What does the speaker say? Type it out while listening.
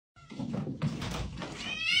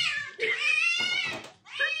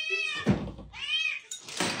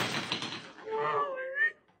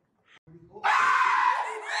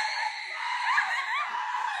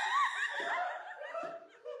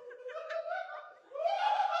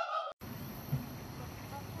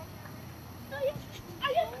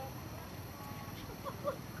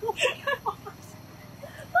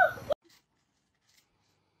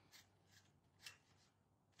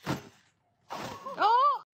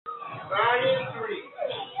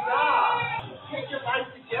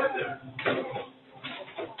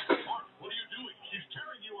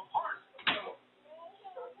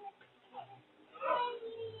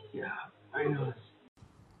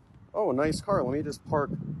a nice car. Let me just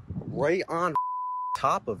park right on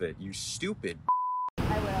top of it, you stupid.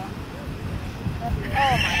 I will. Oh my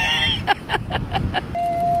god.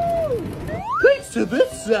 Thanks to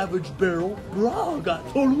this savage barrel, brah got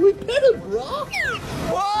totally pitted, brah.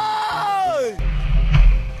 Whoa!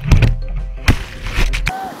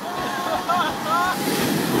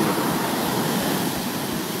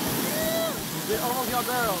 They almost got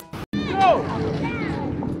barrel.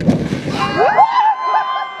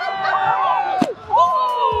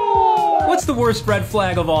 What's the worst red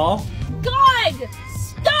flag of all? God!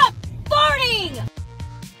 Stop farting!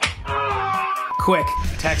 Quick,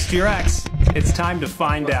 text your ex. It's time to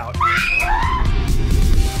find out.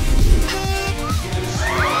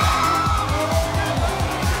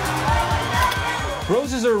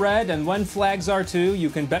 Roses are red, and when flags are too, you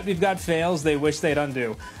can bet we've got fails they wish they'd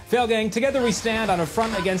undo. Fail gang, together we stand on a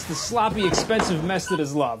front against the sloppy, expensive mess that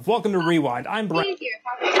is love. Welcome to Rewind. I'm Brent. Thank you.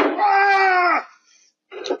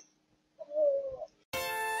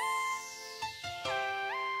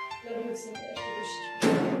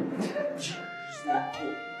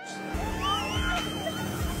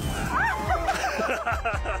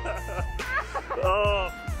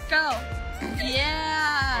 Oh. Go.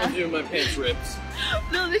 Yeah. I'm doing my pants rips.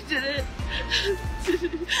 No, they didn't.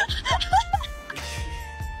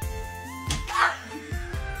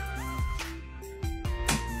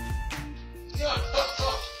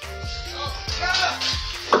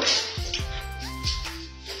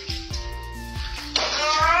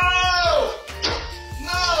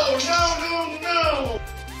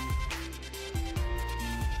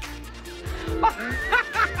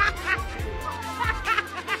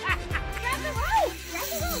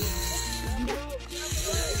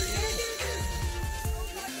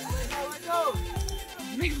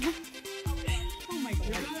 Oh my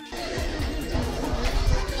god.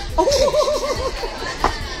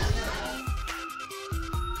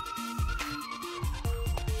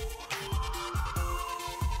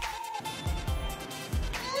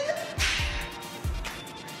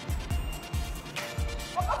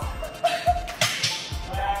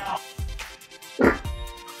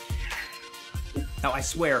 Now, I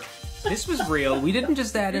swear, this was real. We didn't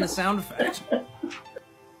just add in a sound effect.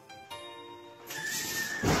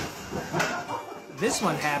 This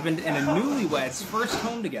one happened in a newlywed's first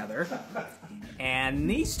home together, and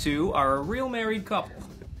these two are a real married couple.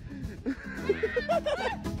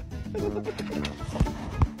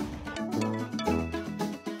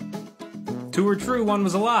 Two were true, one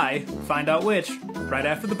was a lie. Find out which right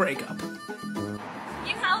after the breakup.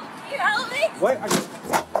 You help me? What?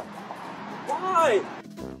 Why?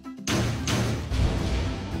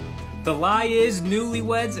 The lie is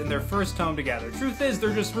newlyweds in their first home together. Truth is,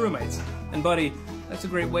 they're just roommates. And buddy, that's a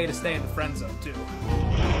great way to stay in the friend zone, too.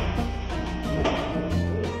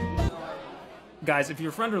 Guys, if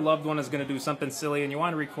your friend or loved one is going to do something silly and you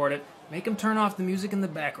want to record it, make them turn off the music in the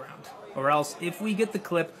background. Or else, if we get the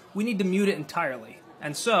clip, we need to mute it entirely.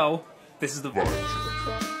 And so, this is the vote.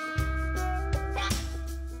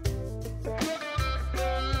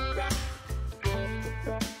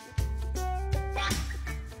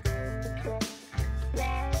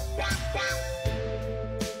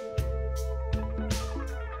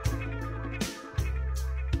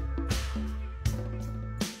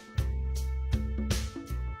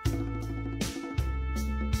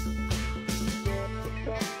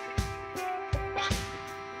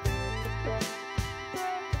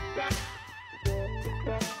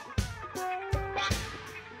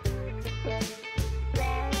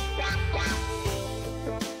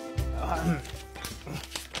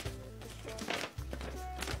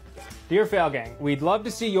 Dear Fail Gang, we'd love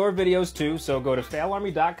to see your videos too, so go to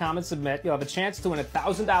failarmy.com and submit. You'll have a chance to win a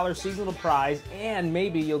 $1,000 seasonal prize, and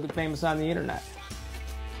maybe you'll get famous on the internet.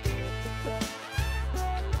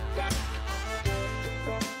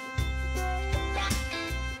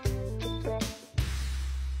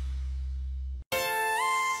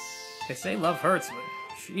 They say love hurts, but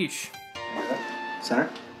sheesh. Center.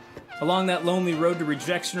 Along that lonely road to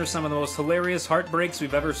rejection are some of the most hilarious heartbreaks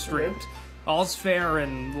we've ever streamed. All's fair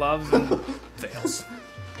in love and fails.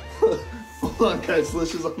 Hold on, guys.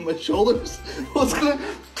 Lish is on my shoulders. What's gonna...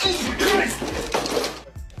 Jesus Christ!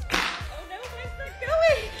 Oh no, where's that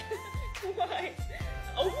going? What?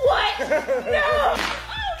 Oh, what?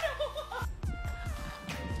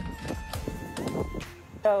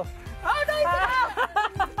 No! Oh no!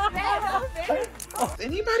 Oh no!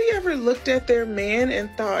 Anybody ever looked at their man and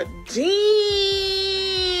thought, damn,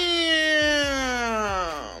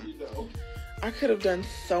 I could have done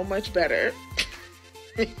so much better?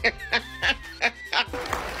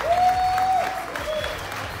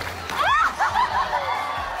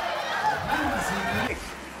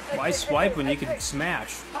 Why swipe when you can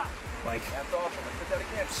smash? Like,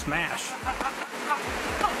 smash.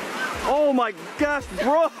 Oh my gosh,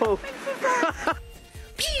 bro!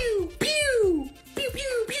 Pew, pew, pew,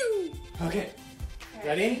 pew, pew. Okay,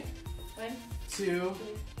 ready? 1, 2,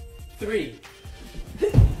 3.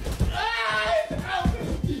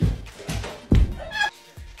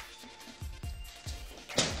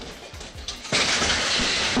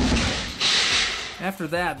 After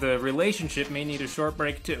that, the relationship may need a short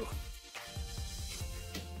break too.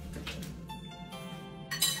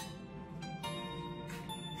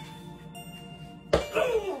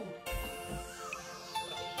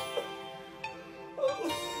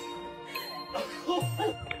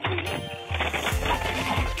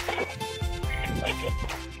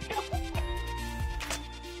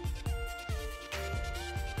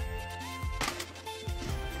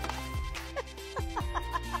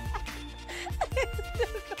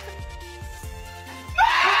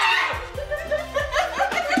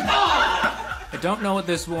 I don't know what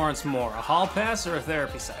this warrants more, a hall pass or a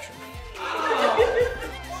therapy session.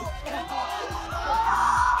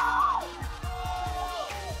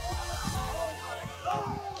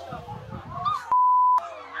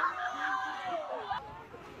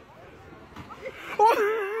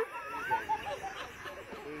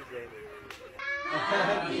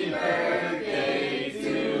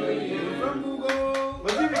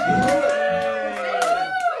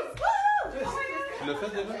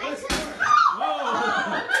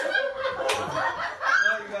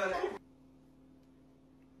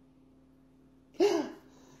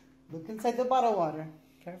 Look inside the bottle water.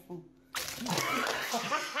 Careful.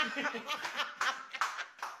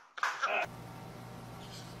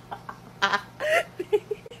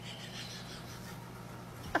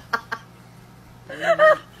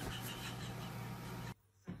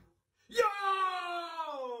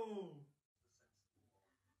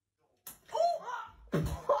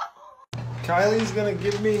 Kylie's gonna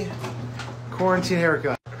give me quarantine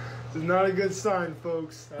haircut. This is not a good sign,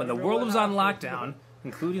 folks. When the world was on lockdown,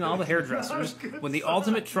 including all the hairdressers, when the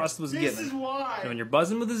ultimate trust was This is given, why. and when you're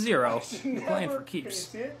buzzing with a zero, you're playing for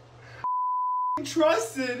keeps.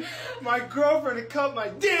 Trusted my girlfriend to cut my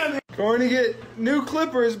damn hair. Going to get new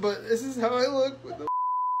clippers, but this is how I look with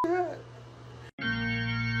the hat.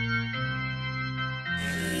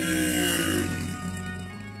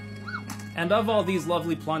 And of all these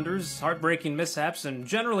lovely plunders, heartbreaking mishaps, and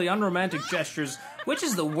generally unromantic gestures, which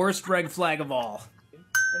is the worst red flag of all?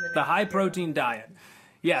 The high-protein diet.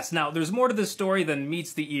 Yes, now, there's more to this story than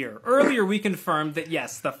meets the ear. Earlier, we confirmed that,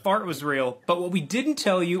 yes, the fart was real, but what we didn't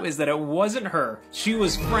tell you is that it wasn't her. She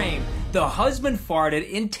was framed. The husband farted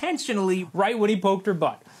intentionally right when he poked her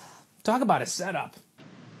butt. Talk about a setup.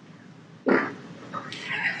 The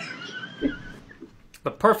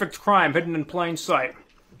perfect crime hidden in plain sight.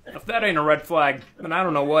 If that ain't a red flag, then I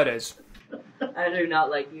don't know what is. I do not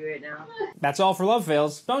like you right now. That's all for Love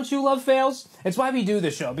Fails. Don't you love fails? It's why we do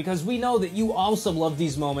this show, because we know that you also love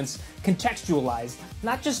these moments contextualized,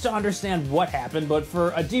 not just to understand what happened, but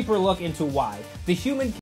for a deeper look into why. The human